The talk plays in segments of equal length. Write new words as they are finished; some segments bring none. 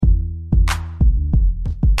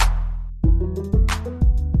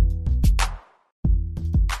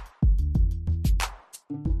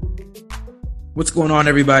What's going on,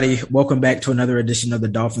 everybody? Welcome back to another edition of the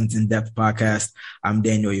Dolphins In Depth podcast. I'm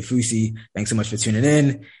Daniel Yafusi. Thanks so much for tuning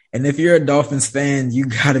in. And if you're a Dolphins fan, you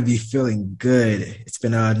got to be feeling good. It's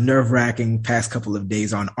been a nerve-wracking past couple of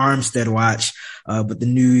days on Armstead watch, but the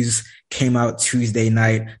news came out Tuesday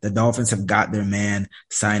night. The Dolphins have got their man,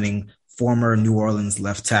 signing former New Orleans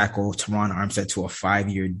left tackle Terron Armstead to a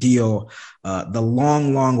 5-year deal. The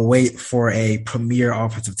long wait for a premier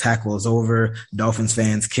offensive tackle is over. Dolphins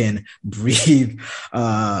fans can breathe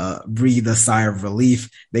a sigh of relief.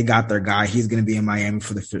 They got their guy. He's going to be in Miami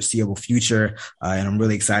for the foreseeable future. And I'm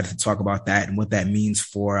really excited to talk about that and what that means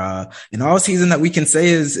for an all season that we can say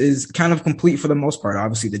is kind of complete for the most part.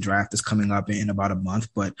 Obviously, the draft is coming up in about a month,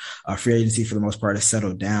 but free agency for the most part has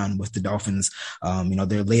settled down with the Dolphins,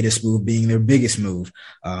 their latest move being their biggest move.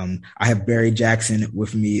 I have Barry Jackson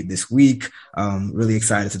with me this week. Really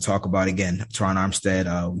excited to talk about, again, Terron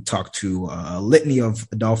Armstead. We talked to a litany of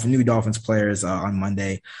new Dolphins players on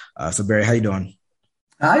Monday. So Barry, how you doing?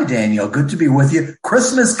 Hi, Daniel. Good to be with you.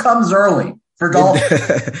 Christmas comes early for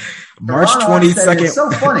Dolphins. March 22nd. It's so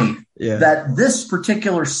funny that this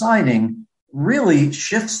particular signing really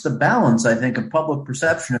shifts the balance, I think, of public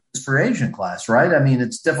perception of this free agent class, right? I mean,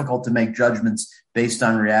 it's difficult to make judgments based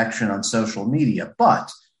on reaction on social media,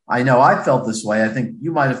 but I know I felt this way. I think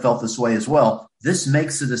you might have felt this way as well. This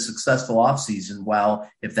makes it a successful offseason.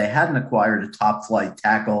 While if they hadn't acquired a top flight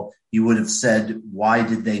tackle, you would have said, why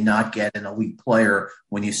did they not get an elite player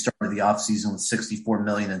when you started the offseason with $64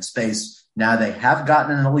 million in space? Now they have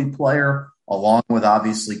gotten an elite player, along with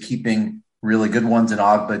obviously keeping really good ones in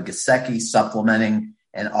Ogba Gesicki, supplementing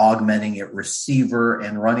and augmenting at receiver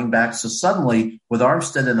and running back. So suddenly, with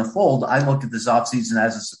Armstead in the fold, I look at this offseason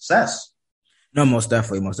as a success. No, most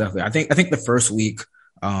definitely. I think the first week,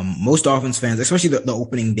 most Dolphins fans, especially the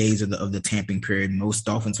opening days of the tamping period, most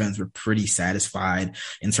Dolphins fans were pretty satisfied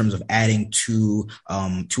in terms of adding two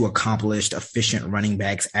accomplished, efficient running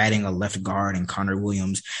backs, adding a left guard in Connor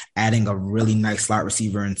Williams, adding a really nice slot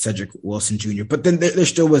receiver in Cedric Wilson Jr. But then there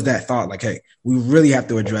still was that thought like, hey, we really have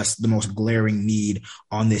to address the most glaring need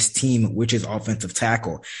on this team, which is offensive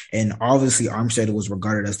tackle. And obviously Armstead was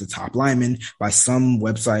regarded as the top lineman by some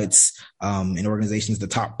websites and organizations, the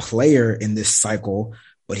top player in this cycle.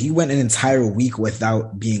 But he went an entire week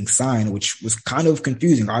without being signed, which was kind of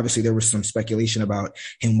confusing. Obviously, there was some speculation about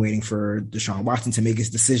him waiting for Deshaun Watson to make his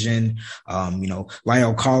decision.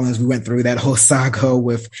 Lyle Collins, we went through that whole saga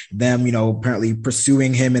with them, apparently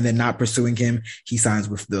pursuing him and then not pursuing him. He signs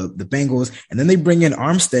with the Bengals. And then they bring in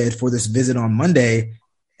Armstead for this visit on Monday.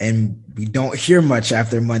 And we don't hear much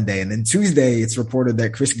after Monday. And then Tuesday, it's reported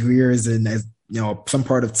that Chris Grier is some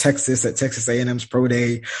part of Texas at Texas A&M's Pro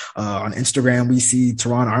Day. On Instagram, we see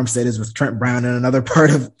Terron Armstead is with Trent Brown in another part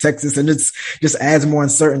of Texas, and it's just adds more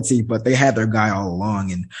uncertainty, but they had their guy all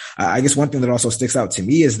along. And I guess one thing that also sticks out to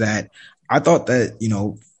me is that I thought that,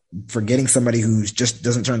 for getting somebody who just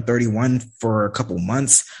doesn't turn 31 for a couple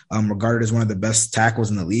months, regarded as one of the best tackles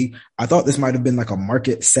in the league, I thought this might have been like a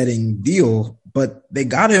market setting deal, but they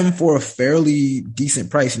got him for a fairly decent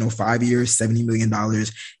price, 5 years, $70 million,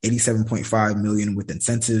 $87.5 million with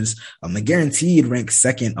incentives. The guaranteed ranks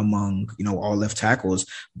second among, all left tackles,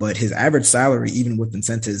 but his average salary, even with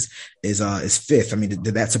incentives, is fifth. I mean,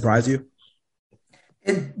 did that surprise you?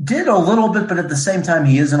 It did a little bit, but at the same time,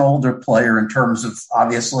 he is an older player in terms of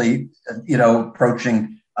obviously,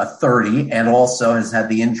 approaching 30 and also has had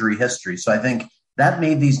the injury history. So I think that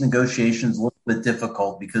made these negotiations a little bit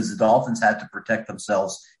difficult because the Dolphins had to protect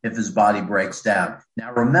themselves if his body breaks down.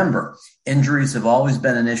 Now, remember, injuries have always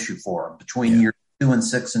been an issue for him. Between years 2 and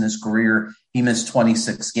 6 in his career, he missed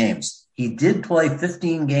 26 games. He did play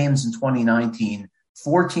 15 games in 2019,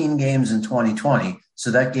 14 games in 2020. So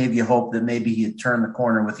that gave you hope that maybe he had turned the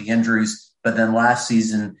corner with the injuries. But then last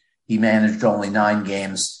season, he managed only 9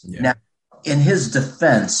 games. Yeah. Now, in his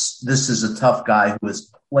defense, this is a tough guy who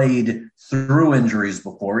has played through injuries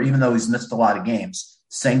before, even though he's missed a lot of games.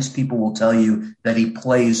 Saints people will tell you that he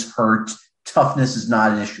plays hurt. Toughness is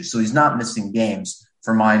not an issue. So he's not missing games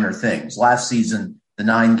for minor things. Last season, the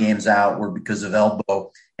 9 games out were because of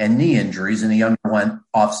elbow and knee injuries, and he underwent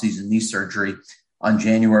off-season knee surgery on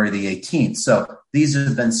January the 18th. So these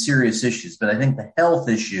have been serious issues. But I think the health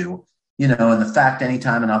issue, and the fact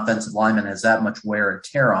anytime an offensive lineman has that much wear and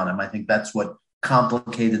tear on him, I think that's what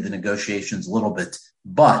complicated the negotiations a little bit.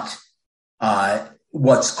 But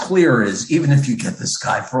what's clear is even if you get this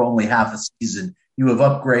guy for only half a season, you have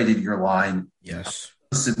upgraded your line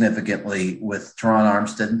significantly with Terron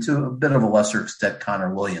Armstead and to a bit of a lesser extent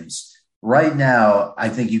Connor Williams. Right now, I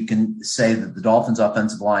think you can say that the Dolphins'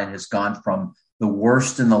 offensive line has gone from the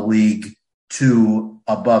worst in the league to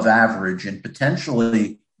above average and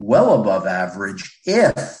potentially well above average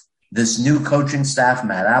if this new coaching staff,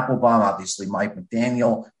 Matt Applebaum, obviously Mike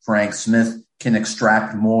McDaniel, Frank Smith, can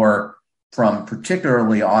extract more from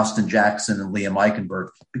particularly Austin Jackson and Liam Eichenberg,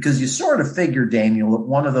 because you sort of figure, Daniel, that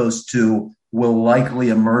one of those two will likely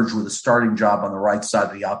emerge with a starting job on the right side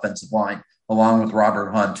of the offensive line, along with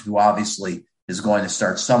Robert Hunt, who obviously is going to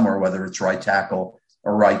start somewhere, whether it's right tackle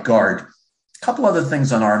or right guard. A couple other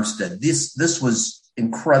things on Armstead. This was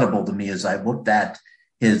incredible to me as I looked at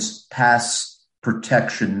his pass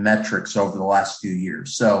protection metrics over the last few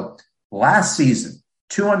years. So last season,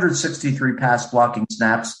 263 pass blocking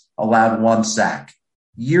snaps, allowed 1 sack.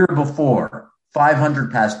 Year before,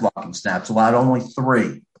 500 pass blocking snaps, allowed only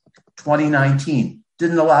 3. 2019,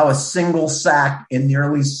 didn't allow a single sack in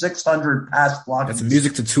nearly 600 pass blocking. That's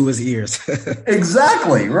music to Tua's ears.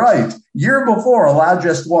 Exactly, right. Year before, allowed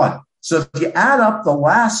just 1. So if you add up the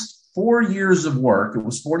last 4 years of work, it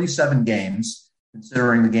was 47 games,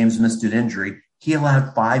 considering the games missed due to injury, he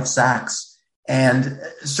allowed 5 sacks. And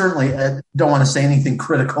certainly, I don't want to say anything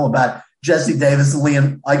critical about Jesse Davis and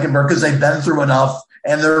Liam Eichenberg because they've been through enough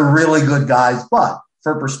and they're really good guys. But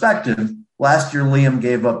for perspective, last year Liam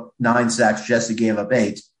gave up 9 sacks, Jesse gave up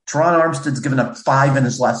 8. Teron Armstead's given up 5 in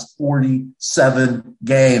his last 47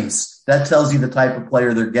 games. That tells you the type of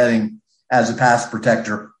player they're getting as a pass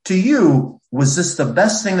protector. To you, was this the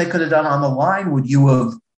best thing they could have done on the line? Would you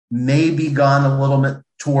have maybe gone a little bit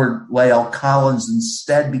toward La'el Collins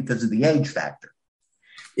instead because of the age factor?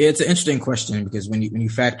 Yeah, it's an interesting question because when you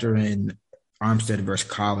factor in Armstead versus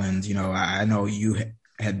Collins, I know you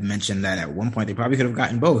had mentioned that at one point they probably could have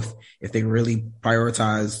gotten both if they really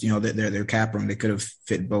prioritized, their cap room. They could have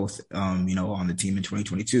fit both, on the team in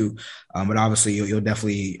 2022. But obviously you'll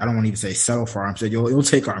definitely, I don't want to even say settle for Armstead. You'll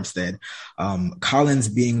take Armstead. Collins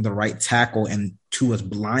being the right tackle and Tua's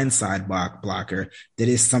blindside blocker, that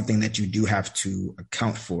is something that you do have to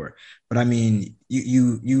account for. But I mean,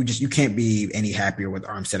 you can't be any happier with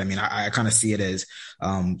Armstead. I mean, I kind of see it as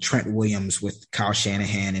Trent Williams with Kyle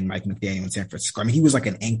Shanahan and Mike McDaniel in San Francisco. I mean, he was like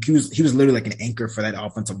an anchor. He was literally like an anchor for that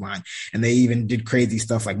offensive line. And they even did crazy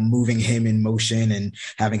stuff like moving him in motion and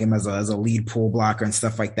having him as a lead pull blocker and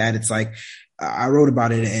stuff like that. It's like, I wrote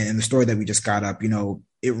about it in the story that we just got up,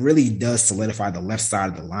 it really does solidify the left side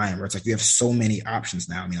of the line where it's like you have so many options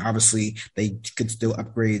now. I mean, obviously they could still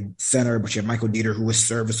upgrade center, but you have Michael Dieter, who was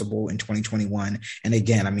serviceable in 2021. And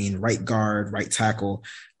again, I mean, right guard, right tackle.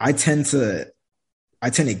 I tend to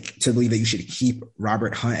believe that you should keep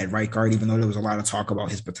Robert Hunt at right guard, even though there was a lot of talk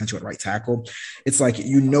about his potential at right tackle. It's like,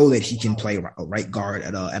 that he can play right guard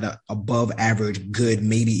at a above average, good,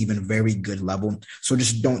 maybe even very good level. So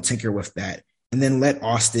just don't tinker with that. And then let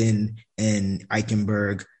Austin and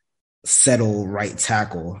Eichenberg settle right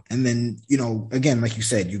tackle. And then, again, like you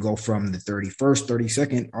said, you go from the 31st,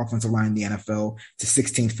 32nd offensive line in the NFL to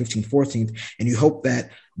 16th, 15th, 14th. And you hope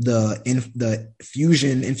that the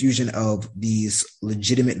infusion of these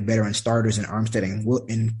legitimate veteran starters in Armstead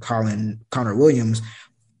and Connor Williams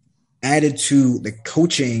added to the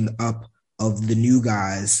coaching up of the new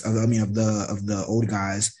guys, of the old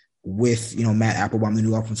guys, with Matt Applebaum, the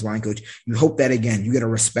new offensive line coach. You hope that again you get a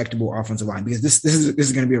respectable offensive line, because this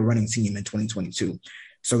is going to be a running team in 2022.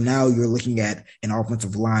 So now you're looking at an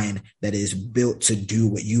offensive line that is built to do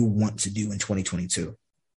what you want to do in 2022.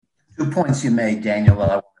 2 points you made, Daniel,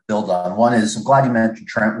 that I want to build on. One is, I'm glad you mentioned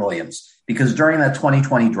Trent Williams, because during that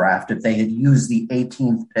 2020 draft, if they had used the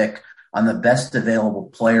 18th pick on the best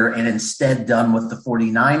available player and instead done what the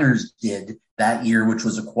 49ers did that year, which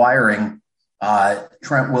was acquiring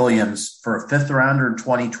Trent Williams for a 5th rounder in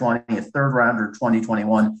 2020, a 3rd rounder in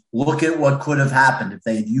 2021. Look at what could have happened if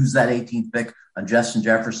they had used that 18th pick on Justin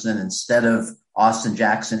Jefferson instead of Austin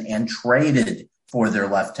Jackson and traded for their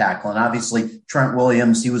left tackle. And obviously Trent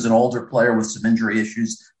Williams, he was an older player with some injury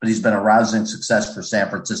issues, but he's been a rousing success for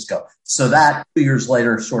San Francisco. So that 2 years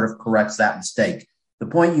later sort of corrects that mistake. The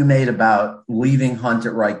point you made about leaving Hunt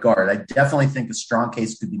at right guard, I definitely think a strong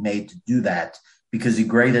case could be made to do that, because he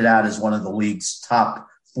graded out as one of the league's top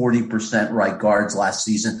 40% right guards last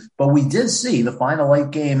season. But we did see the final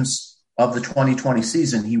 8 games of the 2020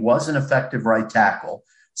 season, he was an effective right tackle.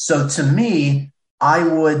 So to me, I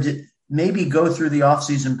would maybe go through the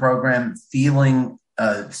offseason program seeing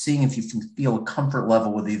if you can feel a comfort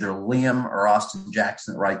level with either Liam or Austin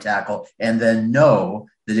Jackson at right tackle, and then know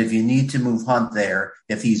that if you need to move Hunt there,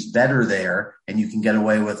 if he's better there, and you can get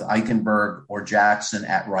away with Eichenberg or Jackson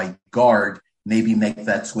at right guard, maybe make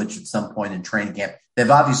that switch at some point in training camp.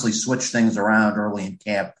 They've obviously switched things around early in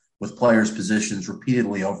camp with players' positions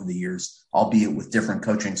repeatedly over the years, albeit with different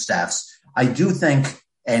coaching staffs. I do think,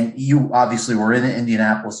 and you obviously were in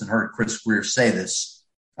Indianapolis and heard Chris Grier say this,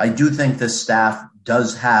 I do think this staff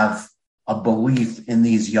does have a belief in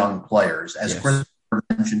these young players. As Chris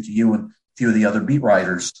mentioned to you and a few of the other beat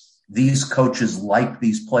writers, these coaches like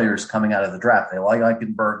these players coming out of the draft. They like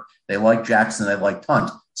Eichenberg, they like Jackson, they like Tunt.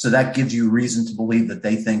 So that gives you reason to believe that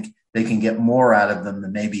they think they can get more out of them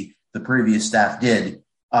than maybe the previous staff did.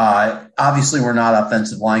 Obviously, we're not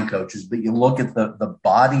offensive line coaches, but you look at the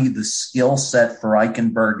body, the skill set for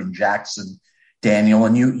Eichenberg and Jackson, Daniel,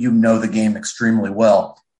 and you know the game extremely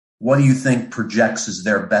well. What do you think projects as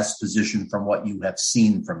their best position from what you have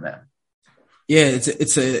seen from them? Yeah,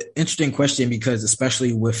 it's an interesting question because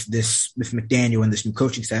especially with McDaniel and this new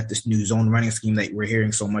coaching staff, this new zone running scheme that we're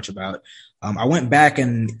hearing so much about, I went back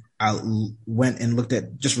and I went and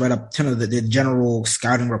read up 10 of the general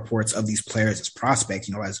scouting reports of these players as prospects,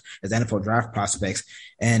 as NFL draft prospects.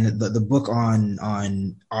 And the book on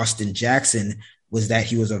Austin Jackson was that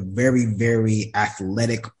he was a very, very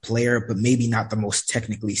athletic player, but maybe not the most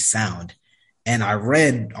technically sound. And I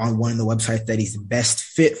read on one of the websites that he's the best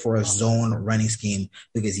fit for a zone running scheme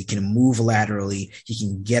because he can move laterally. He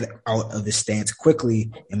can get out of his stance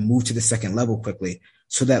quickly and move to the second level quickly.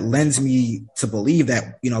 So that lends me to believe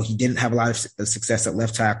that, he didn't have a lot of success at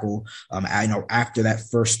left tackle. After that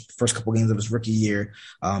first couple games of his rookie year,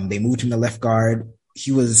 they moved him to left guard.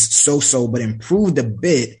 He was so, but improved a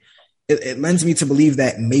bit. It lends me to believe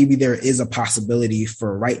that maybe there is a possibility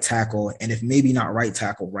for right tackle. And if maybe not right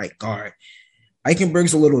tackle, right guard.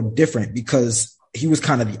 Eichenberg's a little different because he was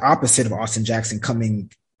kind of the opposite of Austin Jackson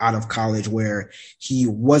coming out of college, where he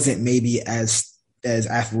wasn't maybe as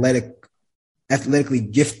athletically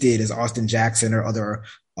gifted as Austin Jackson or other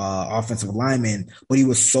offensive linemen, but he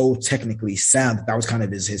was so technically sound that was kind of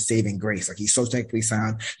his saving grace. Like, he's so technically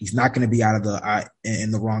sound, he's not going to be out of in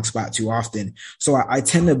the wrong spot too often. So I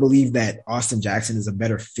tend to believe that Austin Jackson is a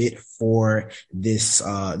better fit for this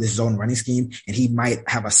zone running scheme, and he might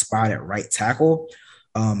have a spot at right tackle,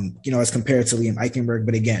 as compared to Liam Eichenberg.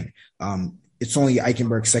 But again, it's only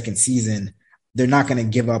Eichenberg's second season. They're not going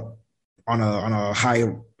to give up on a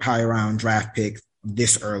high round draft pick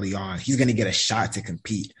this early on. He's going to get a shot to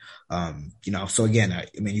compete. So again,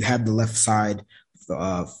 you have the left side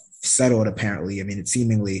settled apparently. It's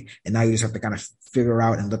seemingly, and now you just have to kind of figure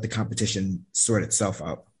out and let the competition sort itself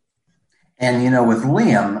out. And, with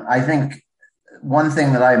Liam, I think one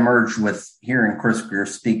thing that I emerged with hearing Chris Grier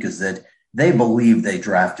speak is that they believe they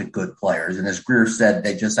drafted good players. And as Grier said,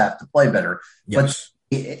 they just have to play better. Yes.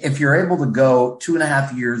 But if you're able to go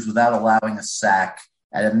 2.5 years without allowing a sack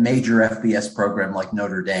at a major FBS program like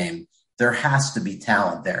Notre Dame, there has to be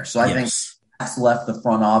talent there. So I think that's left the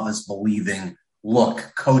front office believing,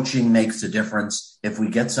 look, coaching makes a difference. If we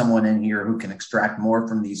get someone in here who can extract more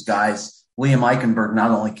from these guys, Liam Eichenberg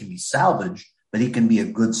not only can be salvaged, but he can be a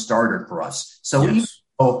good starter for us. So even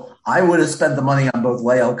though I would have spent the money on both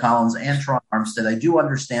La'el Collins and Tron Armstead, I do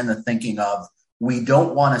understand the thinking of, we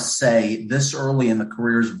don't want to say this early in the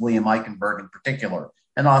careers of Liam Eichenberg in particular,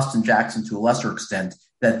 and Austin Jackson to a lesser extent,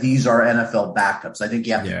 that these are NFL backups. I think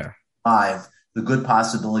you have to survive the good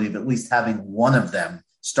possibility of at least having one of them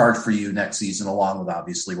start for you next season, along with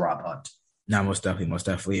obviously Rob Hunt. No, most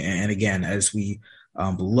definitely. And again, as we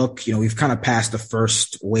look, we've kind of passed the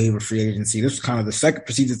first wave of free agency. This is kind of the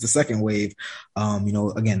second wave.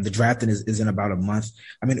 Again, the drafting is in about a month.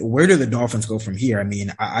 Where do the Dolphins go from here?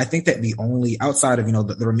 I think that the only outside of,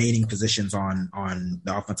 the remaining positions on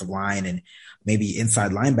the offensive line and maybe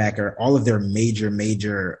inside linebacker, all of their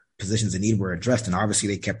major positions in need were addressed. And obviously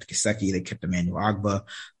they kept Gesicki, they kept Emmanuel Ogbah.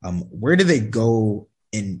 Where do they go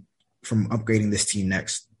from upgrading this team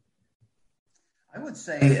next? I would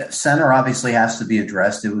say center obviously has to be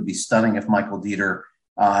addressed. It would be stunning if Michael Dieter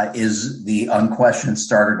is the unquestioned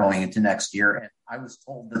starter going into next year. And I was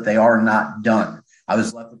told that they are not done. I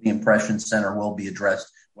was left with the impression center will be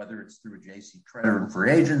addressed, whether it's through J.C. Tretter in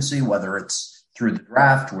free agency, whether it's through the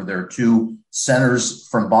draft, where there are two centers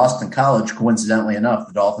from Boston College. Coincidentally enough,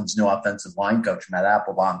 the Dolphins' new offensive line coach, Matt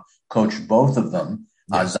Applebaum, coached both of them.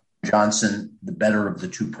 Zion Johnson, the better of the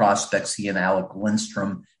two prospects, he and Alec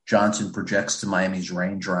Lindstrom. Johnson projects to Miami's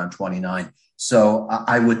range around 29. So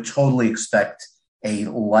I would totally expect a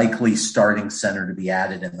likely starting center to be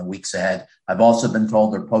added in the weeks ahead. I've also been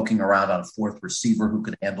told they're poking around on a fourth receiver who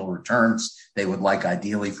could handle returns. They would like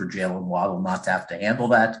ideally for Jalen Waddle not to have to handle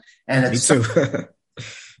that. And it's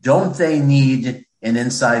don't they need an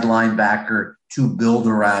inside linebacker to build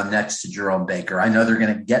around next to Jerome Baker? I know they're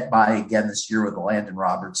going to get by again this year with Landon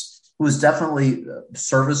Roberts, who was definitely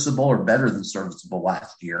serviceable or better than serviceable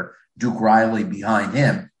last year. Duke Riley behind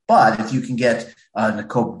him. But if you can get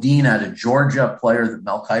Nakobe Dean out of Georgia, a player that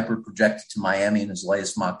Mel Kiper projected to Miami in his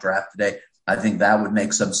latest mock draft today, I think that would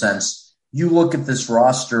make some sense. you look at this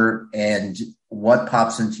roster and what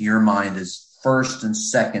pops into your mind is first and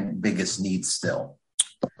second biggest needs still?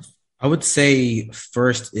 I would say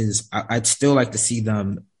first is I'd still like to see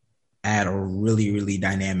them add a really, really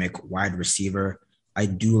dynamic wide receiver. I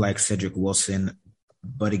do like Cedric Wilson,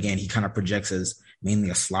 but again, he kind of projects as mainly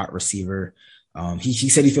a slot receiver. He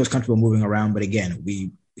said he feels comfortable moving around, but again,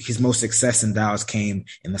 his most success in Dallas came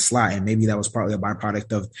in the slot, and maybe that was partly a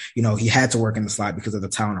byproduct of, he had to work in the slot because of the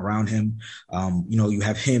talent around him. You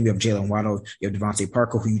have him, you have Jalen Waddle, you have Devontae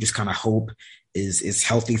Parker, who you just kind of hope is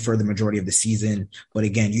healthy for the majority of the season. But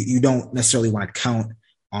again, you don't necessarily want to count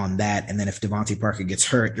on that. And then if Devontae Parker gets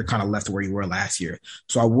hurt, you're kind of left where you were last year.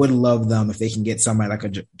 So I would love them if they can get somebody like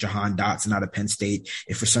a Jahan Dotson out of Penn State.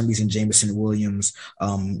 If for some reason Jameson Williams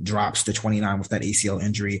drops to 29 with that ACL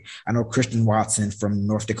injury. I know Christian Watson from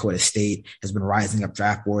North Dakota State has been rising up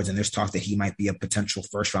draft boards, and there's talk that he might be a potential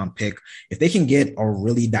first-round pick. If they can get a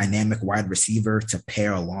really dynamic wide receiver to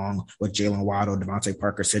pair along with Jalen Waddle, Devontae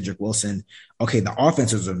Parker, Cedric Wilson, okay, the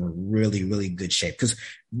offense is in really, really good shape because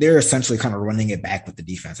they're essentially kind of running it back with the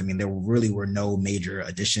defense. I mean, there really were no major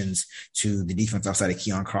additions to the defense outside of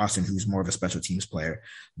Keon Crossan, who's more of a special teams player.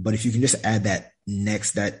 But if you can just add that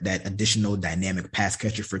additional dynamic pass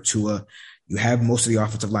catcher for Tua, you have most of the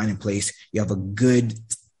offensive line in place. You have a good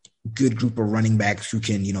group of running backs who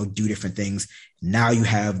can, do different things. Now you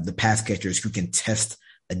have the pass catchers who can test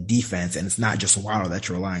a defense, and it's not just Waddle that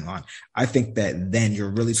you're relying on. I think that then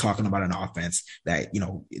you're really talking about an offense that,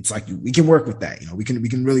 it's like we can work with that. We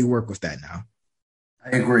can really work with that now.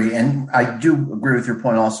 I agree. And I do agree with your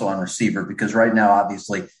point also on receiver, because right now,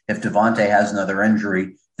 obviously, if Devontae has another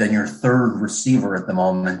injury, then your third receiver at the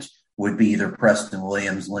moment would be either Preston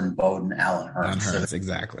Williams, Lynn Bowden, Allen Hurns. So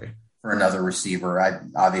exactly. For another receiver, I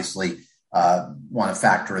obviously want to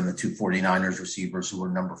factor in the two 49ers receivers who are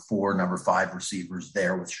number 4, number 5 receivers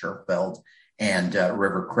there with Scherfeld and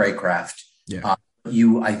River Craycraft. Yeah.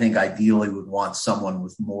 You, I think, ideally would want someone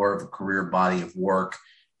with more of a career body of work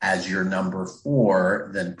as your number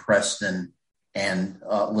 4 than Preston and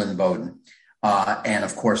Lynn Bowden. And,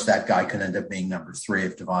 of course, that guy can end up being number 3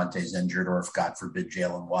 if Devontae's injured, or if, God forbid,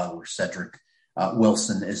 Jalen Waddle or Cedric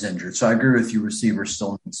Wilson is injured. So I agree with you. Receiver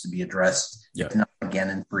still needs to be addressed. Yeah. If not, again,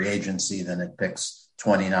 in free agency, then it picks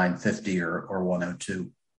 29, 50 or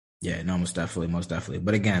 102. Yeah, no, most definitely.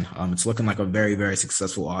 But again, it's looking like a very, very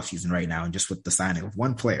successful offseason right now. And just with the signing of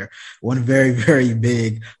one player, one very, very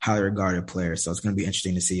big, highly regarded player. So it's going to be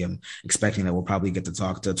interesting to see. I'm expecting that we'll probably get to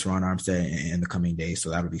talk to Terron Armstead in the coming days.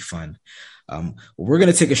 So that'll be fun. We're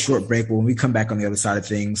going to take a short break, but when we come back on the other side of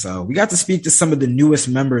things, we got to speak to some of the newest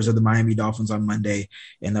members of the Miami Dolphins on Monday.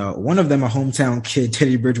 And one of them, a hometown kid,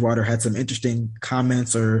 Teddy Bridgewater, had some interesting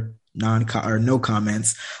comments or no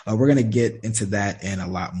comments. We're going to get into that and a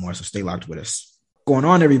lot more. So stay locked with us. Going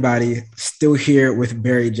on, everybody? Still here with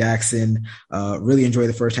Barry Jackson. Really enjoy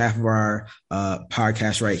the first half of our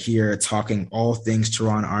podcast right here, talking all things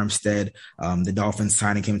Terron Armstead. The Dolphins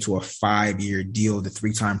signing him to a 5-year deal. The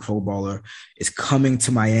 3-time Pro Bowler is coming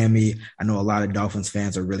to Miami. I know a lot of Dolphins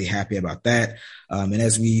fans are really happy about that. And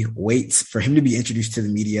as we wait for him to be introduced to the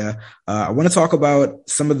media, I want to talk about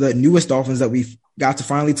some of the newest Dolphins that we've got to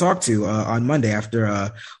finally talk to on Monday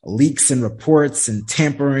after leaks and reports and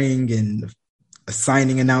tampering and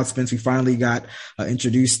signing announcements. We finally got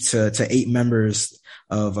introduced to 8 new members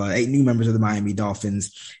of the Miami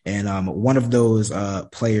Dolphins. And one of those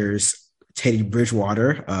players, Teddy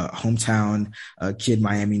Bridgewater, hometown kid,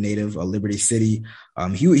 Miami native, Liberty City.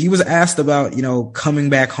 He was asked about, coming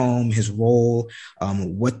back home, his role,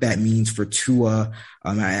 what that means for Tua.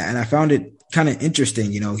 And I found it kind of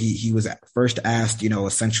interesting. He was first asked,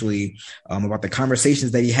 essentially about the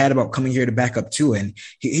conversations that he had about coming here to back up Tua. And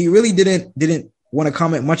he really didn't want to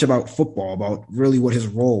comment much about football, about really what his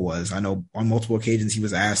role was. I know on multiple occasions he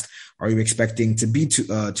was asked, are you expecting to be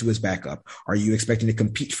Tua's backup? Are you expecting to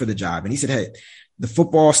compete for the job? And he said, hey, the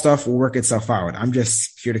football stuff will work itself out. I'm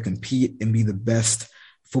just here to compete and be the best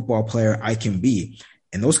football player I can be.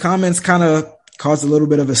 And those comments kind of caused a little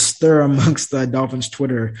bit of a stir amongst the Dolphins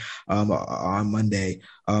Twitter on Monday.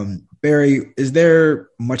 Barry, is there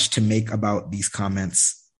much to make about these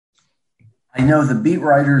comments? I know the beat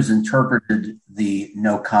writers interpreted the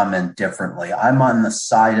no comment differently. I'm on the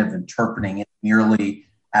side of interpreting it merely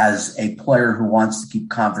as a player who wants to keep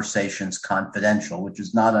conversations confidential, which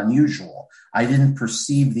is not unusual. I didn't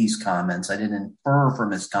perceive these comments. I didn't infer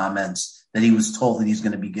from his comments that he was told that he's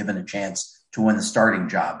going to be given a chance to win the starting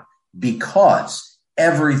job, because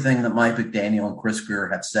everything that Mike McDaniel and Chris Grier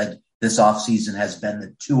have said this offseason has been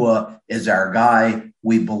that Tua is our guy.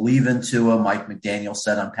 We believe in Tua. Mike McDaniel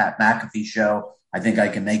said on Pat McAfee's show I think I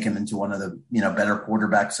can make him into one of the, better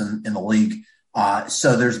quarterbacks in the league.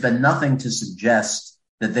 So there's been nothing to suggest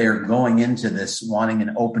that they are going into this wanting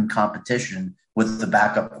an open competition with the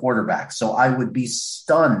backup quarterback. So I would be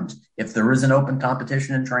stunned if there is an open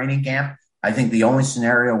competition in training camp. I think the only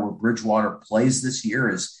scenario where Bridgewater plays this year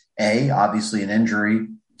is obviously an injury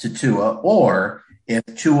to Tua, or if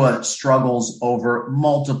Tua struggles over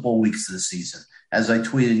multiple weeks of the season. As I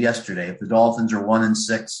tweeted yesterday, if the Dolphins are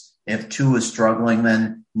 1-6, if Tua is struggling,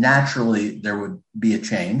 then naturally there would be a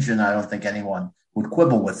change, and I don't think anyone would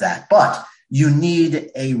quibble with that. But you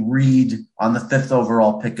need a read on the 5th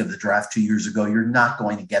overall pick of the draft 2 years ago. You're not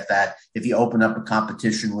going to get that if you open up a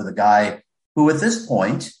competition with a guy who at this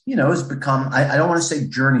point, has become, I don't want to say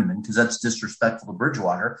journeyman because that's disrespectful to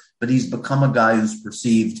Bridgewater, but he's become a guy who's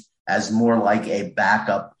perceived as more like a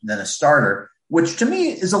backup than a starter, which to me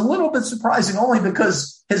is a little bit surprising only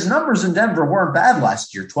because his numbers in Denver weren't bad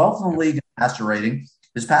last year. 12th in the league in passer rating.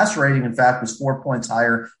 His passer rating, in fact, was 4 points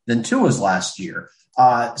higher than Tua's last year.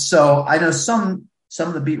 So I know some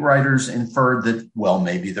of the beat writers inferred that, well,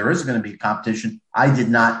 maybe there is going to be competition. I did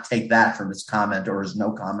not take that from his comment or his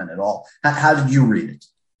no comment at all. How did you read it?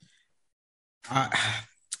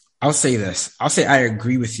 I'll say this. I'll say I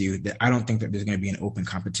agree with you that I don't think that there's going to be an open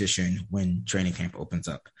competition when training camp opens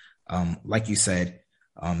up. Like you said,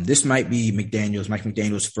 this might be Mike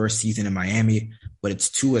McDaniel's first season in Miami, but it's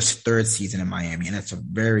Tua's third season in Miami. And that's a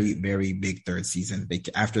very, very big third season.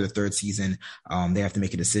 After the third season, they have to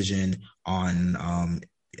make a decision on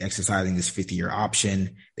exercising this 5th-year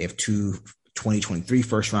option. They have 2 2023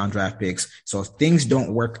 first-round draft picks. So if things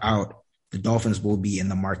don't work out, the Dolphins will be in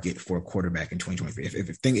the market for a quarterback in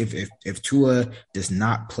 2023. If Tua does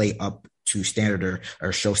not play up to standard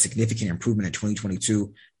or show significant improvement in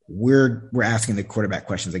 2022, we're asking the quarterback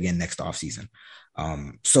questions again next offseason.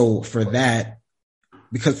 So for that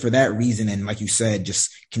reason, and like you said,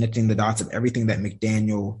 just connecting the dots of everything that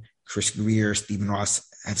McDaniel, Chris Greer, Stephen Ross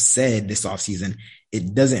have said this offseason,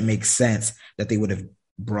 it doesn't make sense that they would have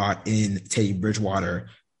brought in Teddy Bridgewater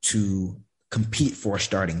to compete for a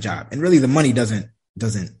starting job. And really the money doesn't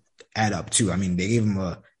add up too. I mean, they gave him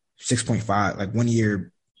a 6.5, like 1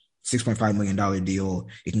 year, $6.5 million deal.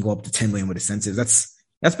 It can go up to 10 million with incentives.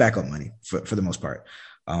 That's backup money for the most part.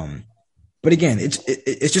 But again,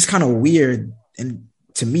 it's just kind of weird. And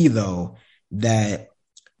to me though, that,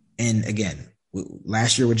 and again,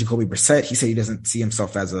 last year with Jacoby Brissett, he said he doesn't see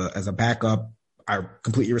himself as a backup. I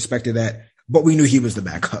completely respected that, but we knew he was the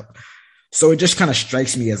backup. So it just kind of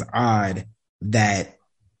strikes me as odd that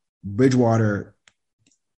Bridgewater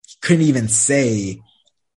couldn't even say,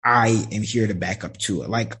 I am here to back up Tua.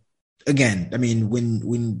 Like, again, I mean,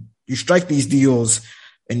 when you strike these deals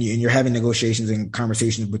and you're having negotiations and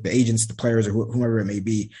conversations with the agents, the players, or whomever it may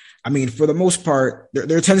be, I mean, for the most part,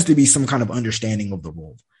 there tends to be some kind of understanding of the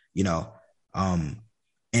role,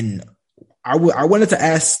 and I wanted to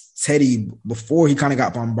ask Teddy before he kind of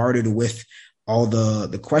got bombarded with all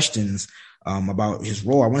the questions about his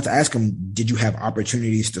role. I wanted to ask him, did you have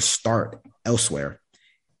opportunities to start elsewhere?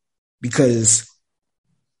 Because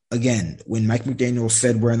again, when Mike McDaniel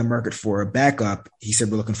said we're in the market for a backup, he said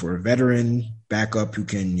we're looking for a veteran backup who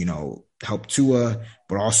can, help Tua,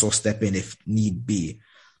 but also step in if need be.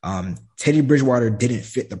 Teddy Bridgewater didn't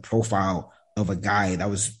fit the profile of a guy that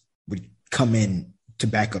would come in to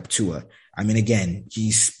back up Tua. I mean, again,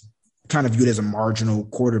 he's kind of viewed as a marginal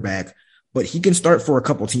quarterback, but he can start for a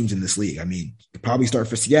couple teams in this league. I mean, he could probably start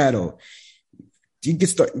for Seattle. He could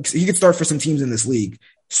start for some teams in this league.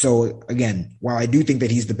 So again, while I do think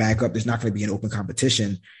that he's the backup, there's not going to be an open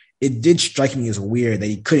competition. It did strike me as weird that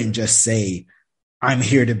he couldn't just say, I'm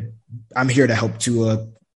here to help Tua,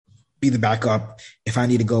 be the backup. If I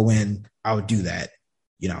need to go in, I'll do that,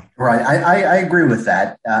 Right. I agree with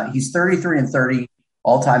that. He's 33-30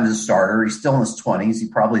 all time as a starter. He's still in his 20s. He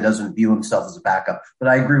probably doesn't view himself as a backup, but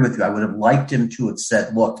I agree with you. I would have liked him to have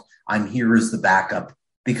said, look, I'm here as the backup,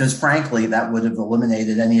 because frankly, that would have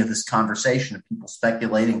eliminated any of this conversation of people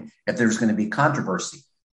speculating if there's going to be controversy.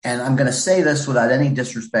 And I'm going to say this without any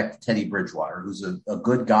disrespect to Teddy Bridgewater, who's a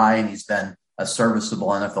good guy, and he's been a serviceable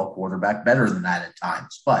NFL quarterback, better than that at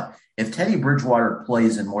times. But if Teddy Bridgewater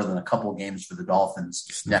plays in more than a couple games for the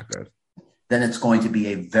Dolphins next, then it's going to be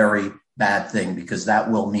a very bad thing, because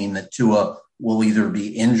that will mean that Tua will either be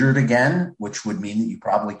injured again, which would mean that you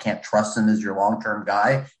probably can't trust him as your long-term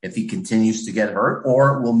guy if he continues to get hurt,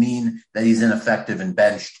 or it will mean that he's ineffective and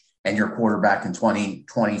benched, and your quarterback in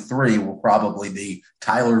 2023 will probably be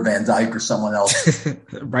Tyler Van Dyke or someone else.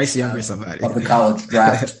 Bryce Young or somebody. Of the college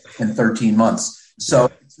draft in 13 months.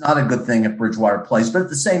 So it's not a good thing if Bridgewater plays. But at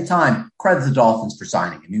the same time, credit the Dolphins for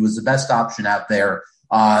signing him. He was the best option out there.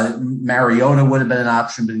 Mariota would have been an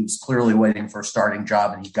option, but he was clearly waiting for a starting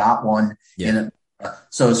job, and he got one. Yeah.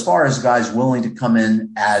 So as far as guys willing to come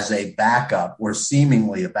in as a backup or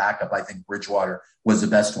seemingly a backup, I think Bridgewater was the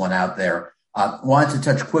best one out there. Wanted to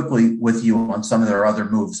touch quickly with you on some of their other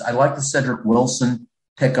moves. I like the Cedric Wilson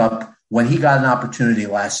pickup. When he got an opportunity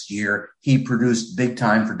last year, he produced big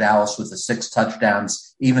time for Dallas with the 6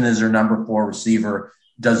 touchdowns, even as their number 4 receiver,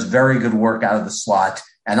 does very good work out of the slot,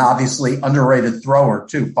 and obviously underrated thrower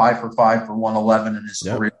too, 5 for 5 for 111 in his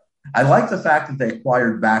career. I like the fact that they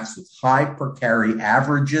acquired backs with high per carry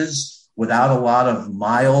averages without a lot of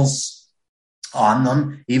miles on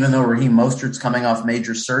them, even though Raheem Mostert's coming off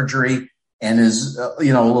major surgery and is a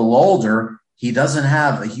little older. He doesn't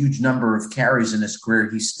have a huge number of carries in his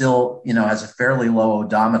career. He still, has a fairly low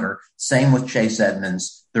odometer. Same with Chase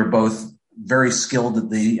Edmonds. They're both very skilled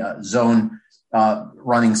at the zone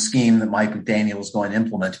running scheme that Mike McDaniel is going to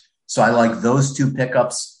implement. So I like those 2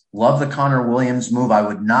 pickups. Love the Connor Williams move. I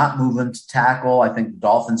would not move him to tackle. I think the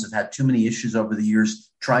Dolphins have had too many issues over the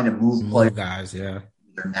years trying to move players. Guys, yeah.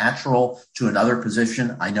 They're natural to another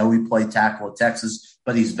position. I know he played tackle at Texas,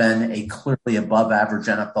 but he's been a clearly above average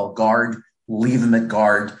NFL guard. Leave him at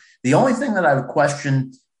guard. The only thing that I would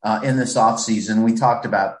question in this offseason, we talked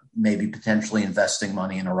about maybe potentially investing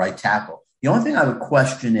money in a right tackle. The only thing I would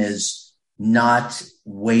question is not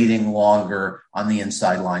waiting longer on the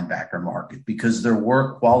inside linebacker market, because there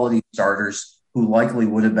were quality starters who likely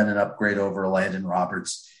would have been an upgrade over Landon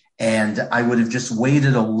Roberts. And I would have just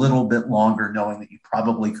waited a little bit longer, knowing that you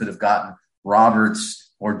probably could have gotten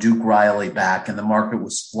Roberts or Duke Riley back, and the market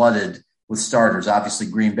was flooded with starters. Obviously,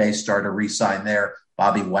 Green Bay started to re-sign there.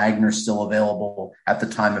 Bobby Wagner still available at the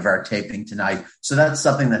time of our taping tonight. So that's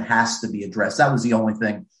something that has to be addressed. That was the only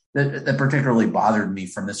thing that particularly bothered me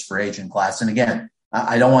from this free agent class. And again,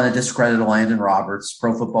 I don't want to discredit Landon Roberts.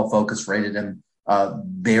 Pro Football Focus rated him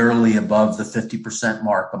barely above the 50%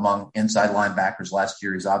 mark among inside linebackers last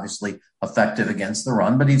year. He's obviously effective against the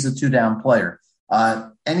run, but he's a 2-down player.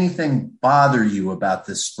 Anything bother you about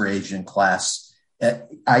this free agent class?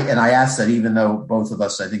 I asked that even though both of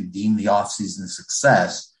us, I think, deemed the offseason a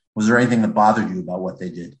success. Was there anything that bothered you about what they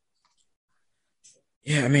did?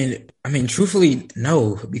 Yeah, I mean, truthfully,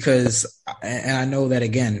 no, because, and I know that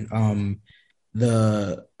again,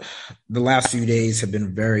 the last few days have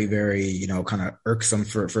been very, very, kind of irksome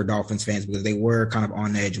for Dolphins fans, because they were kind of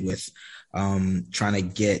on edge with, trying to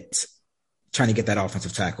get that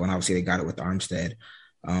offensive tackle. And obviously they got it with Armstead.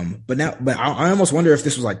 But I almost wonder if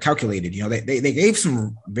this was like calculated. They gave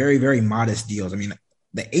some very, very modest deals. I mean,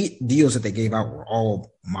 the 8 deals that they gave out were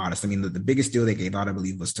all modest. I mean, the biggest deal they gave out, I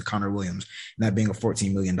believe, was to Connor Williams, and that being a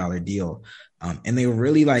 $14 million deal. And they were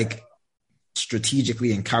really like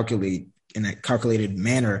strategically and in a calculated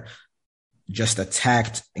manner, just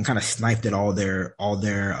attacked and kind of sniped at all their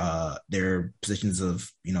positions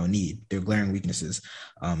of, need, their glaring weaknesses.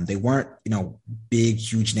 They weren't, big,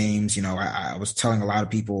 huge names. I was telling a lot of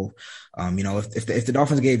people, if the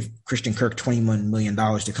Dolphins gave Christian Kirk $21 million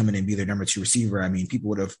to come in and be their number 2 receiver, I mean, people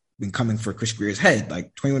would have been coming for Chris Greer's head.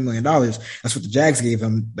 Like $21 million. That's what the Jags gave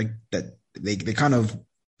him. Like that,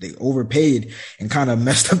 they overpaid and kind of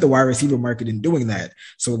messed up the wide receiver market in doing that.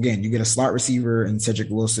 So again, you get a slot receiver in Cedric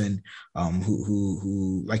Wilson,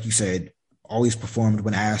 who, like you said, always performed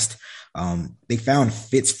when asked. They found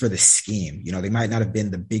fits for the scheme. They might not have been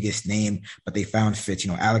the biggest name, but they found fits.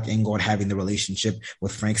 Alec Ingold having the relationship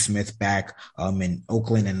with Frank Smith back in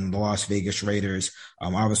Oakland and the Las Vegas Raiders.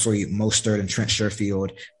 Obviously Mostert and Trent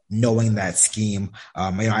Sherfield knowing that scheme.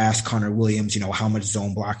 I asked Connor Williams, how much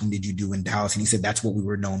zone blocking did you do in Dallas? And he said that's what we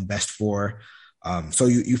were known best for. So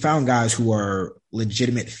you found guys who are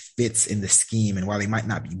legitimate fits in the scheme. And while they might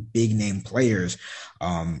not be big name players,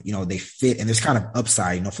 they fit, and there's kind of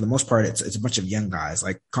upside. For the most part, it's a bunch of young guys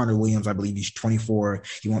like Connor Williams. I believe he's 24.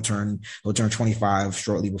 He'll turn 25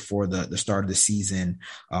 shortly before the start of the season.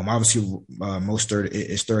 Obviously, Mostert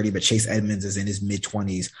is 30, but Chase Edmonds is in his mid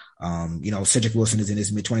 20s. Cedric Wilson is in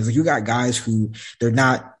his mid 20s. Like, you got guys who they're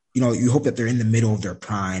not, you hope that they're in the middle of their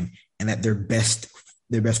prime and that their best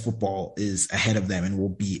football is ahead of them and will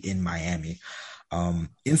be in Miami.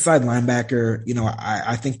 Inside linebacker,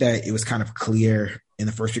 I think that it was kind of clear in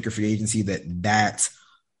the first week of free agency that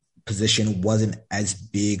position wasn't as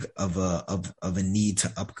big of a need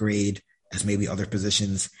to upgrade as maybe other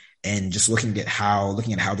positions. And just looking at how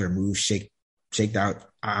their moves shaked out,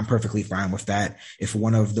 I'm perfectly fine with that. If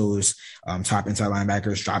one of those top inside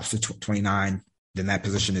linebackers drops to 29, then that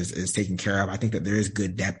position is taken care of. I think that there is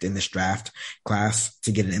good depth in this draft class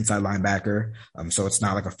to get an inside linebacker. So it's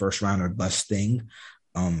not like a first round or bust thing.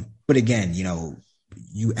 But again,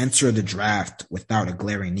 you enter the draft without a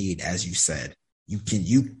glaring need, as you said. you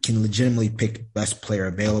can legitimately pick the best player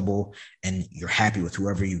available, and you're happy with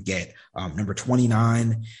whoever you get. Number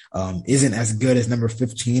 29 isn't as good as number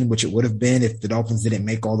 15, which it would have been if the Dolphins didn't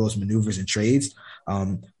make all those maneuvers and trades.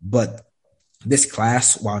 But this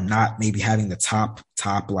class, while not maybe having the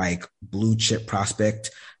top like blue chip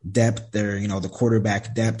prospect depth, the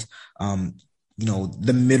quarterback depth,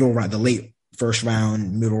 the middle round, the late first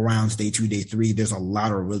round, middle rounds, day 2, day 3, there's a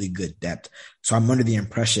lot of really good depth. So I'm under the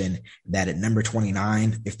impression that at number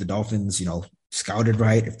 29, if the Dolphins, scouted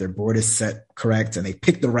right, if their board is set correct and they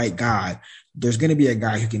pick the right guy, there's going to be a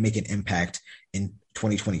guy who can make an impact in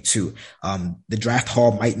 2022. The draft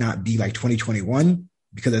haul might not be like 2021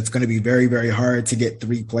 because it's going to be very, very hard to get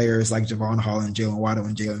 3 players like Javon Holland, Jalen Waddle,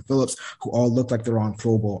 and Jalen Phillips, who all look like they're on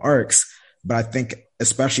Pro Bowl arcs. But I think,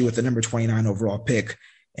 especially with the number 29 overall pick,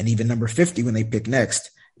 and even number 50 when they pick next,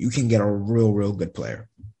 you can get a real, real good player.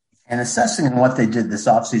 And assessing what they did this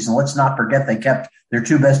offseason, let's not forget they kept their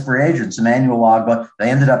 2 best free agents, Emmanuel Ogbah. They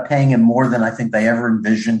ended up paying him more than I think they ever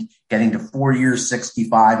envisioned, getting to 4 years,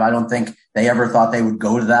 65. I don't think they ever thought they would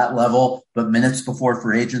go to that level. But minutes before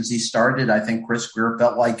free agency started, I think Chris Grier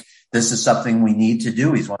felt like this is something we need to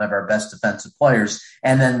do. He's one of our best defensive players.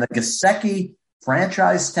 And then the Gesicki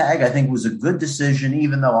franchise tag, I think, was a good decision,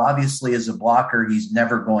 even though obviously as a blocker, he's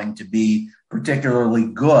never going to be particularly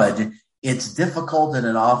good. It's difficult in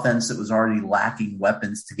an offense that was already lacking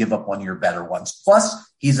weapons to give up one of your better ones. Plus,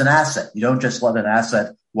 he's an asset. You don't just let an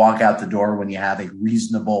asset walk out the door when you have a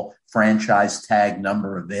reasonable franchise tag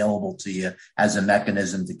number available to you as a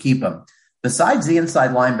mechanism to keep him. Besides the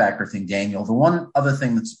inside linebacker thing, Daniel, the one other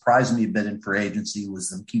thing that surprised me a bit in free agency was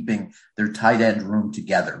them keeping their tight end room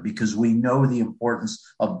together, because we know the importance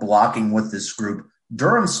of blocking with this group.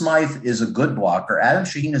 Durham Smythe is a good blocker. Adam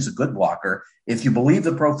Shaheen is a good blocker. If you believe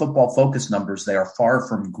the Pro Football Focus numbers, they are far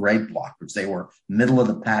from great blockers. They were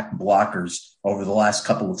middle-of-the-pack blockers over the last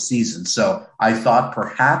couple of seasons. So I thought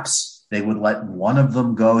perhaps they would let one of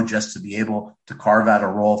them go just to be able to carve out a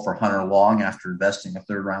role for Hunter Long after investing a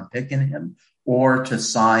 3rd-round pick in him, or to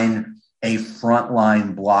sign a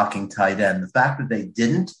frontline blocking tight end. The fact that they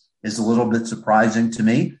didn't is a little bit surprising to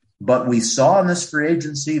me. But we saw in this free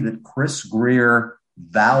agency that Chris Grier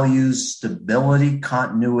values stability,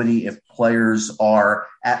 continuity if players are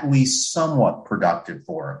at least somewhat productive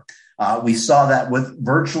for him. We saw that with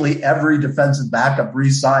virtually every defensive backup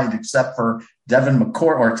re-signed except for Devin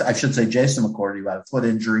McCourty, or I should say Jason McCourty, who had a foot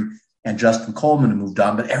injury, and Justin Coleman, who moved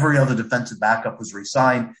on. But every other defensive backup was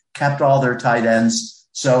re-signed, kept all their tight ends.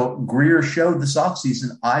 So Grier showed this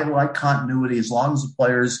offseason, I like continuity as long as the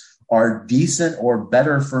players are decent or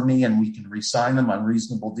better for me and we can re-sign them on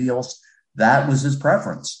reasonable deals. That was his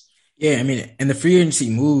preference. Yeah, I mean, and the free agency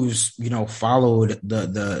moves, followed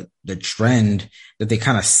the trend that they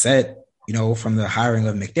kind of set, from the hiring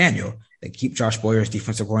of McDaniel. They keep Josh Boyer as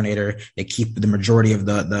defensive coordinator. They keep the majority of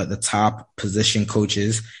the top position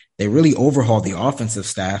coaches. They really overhauled the offensive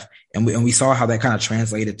staff, and we saw how that kind of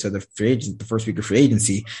translated to the first week of free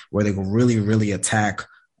agency, where they really, really attack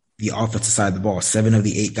the offensive side of the ball. 7 of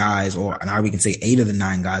the 8 guys, or now we can say 8 of the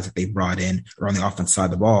 9 guys that they brought in are on the offensive side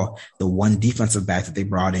of the ball. The one defensive back that they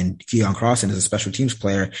brought in, Keon Crossan, is a special teams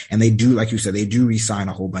player. And they do, like you said, they do re-sign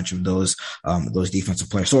a whole bunch of those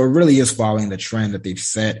defensive players. So it really is following the trend that they've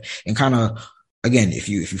set, and kind of, again, if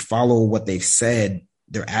you follow what they've said,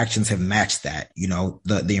 their actions have matched that.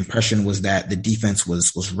 The impression was that the defense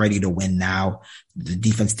was ready to win now. The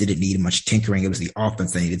defense didn't need much tinkering. It was the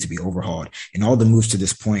offense that needed to be overhauled. And all the moves to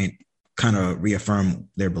this point kind of reaffirm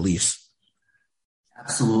their beliefs.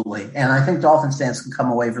 Absolutely. And I think Dolphins fans can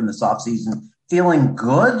come away from this offseason feeling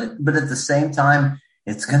good, but at the same time,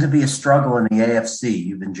 it's going to be a struggle in the AFC.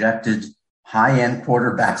 You've injected high-end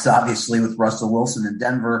quarterbacks, obviously, with Russell Wilson in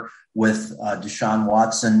Denver, with Deshaun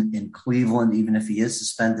Watson in Cleveland, even if he is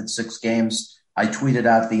suspended 6 games. I tweeted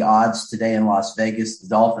out the odds today in Las Vegas. The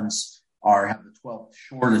Dolphins have the 12th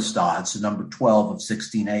shortest odds, so number 12 of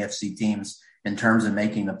 16 AFC teams in terms of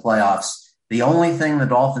making the playoffs. The only thing the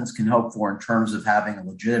Dolphins can hope for in terms of having a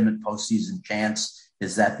legitimate postseason chance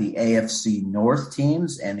is that the AFC North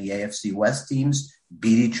teams and the AFC West teams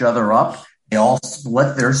beat each other up. They all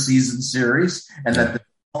split their season series, and that the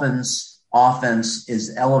Dolphins offense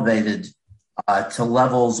is elevated to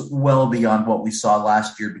levels well beyond what we saw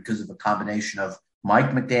last year because of a combination of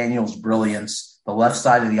Mike McDaniel's brilliance, the left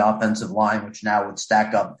side of the offensive line, which now would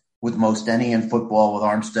stack up with most any in football with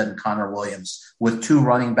Armstead and Connor Williams, with 2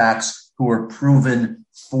 running backs who are proven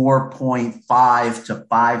 4.5 to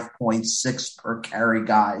 5.6 per carry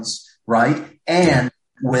guys, right? And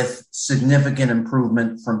with significant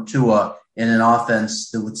improvement from Tua in an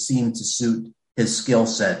offense that would seem to suit his skill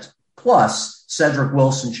set plus Cedric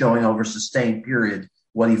Wilson showing over sustained period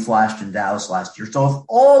what he flashed in Dallas last year. So if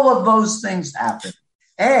all of those things happen,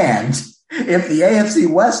 and if the AFC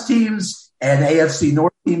West teams and AFC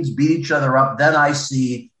North teams beat each other up, then I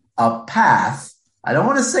see a path. I don't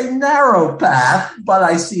want to say narrow path, but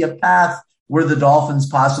I see a path where the Dolphins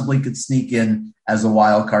possibly could sneak in as a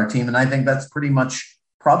wild card team. And I think that's pretty much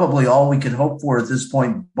probably all we can hope for at this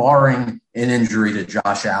point, barring an injury to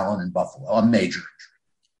Josh Allen in Buffalo, a major injury.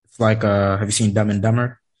 It's like, have you seen Dumb and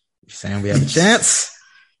Dumber? You're saying we have a chance?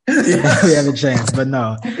 Yes. We have a chance, but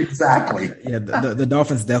no. Exactly. Yeah, the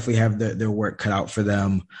Dolphins definitely have their work cut out for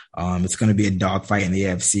them. It's going to be a dogfight in the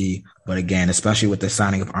AFC, but again, especially with the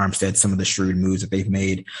signing of Armstead, some of the shrewd moves that they've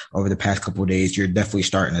made over the past couple of days, you're definitely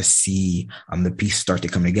starting to see the pieces start to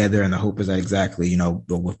come together. And the hope is that exactly,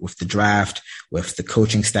 with the draft, with the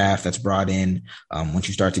coaching staff that's brought in, once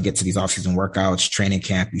you start to get to these offseason workouts, training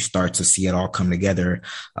camp, you start to see it all come together.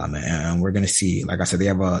 And we're going to see, like I said, they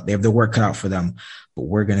have their work cut out for them, but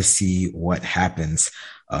we're going to see what happens.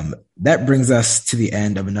 That brings us to the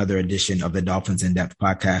end of another edition of the Dolphins In Depth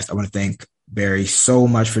podcast. I want to thank Barry so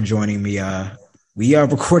much for joining me. We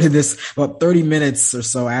recorded this about 30 minutes or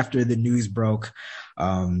so after the news broke.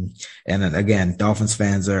 And then again, Dolphins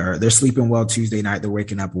fans they're sleeping well Tuesday night. They're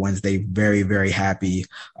waking up Wednesday very, very happy.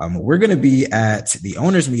 We're going to be at the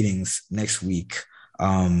owners meetings next week.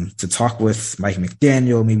 To talk with Mike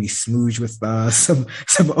McDaniel, maybe smooch with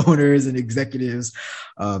some owners and executives.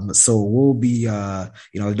 So we'll be, the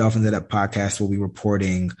Dolphins In Depth podcast will be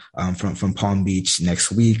reporting from Palm Beach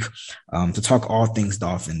next week to talk all things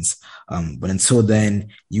Dolphins. But until then,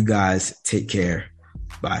 you guys take care.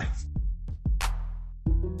 Bye.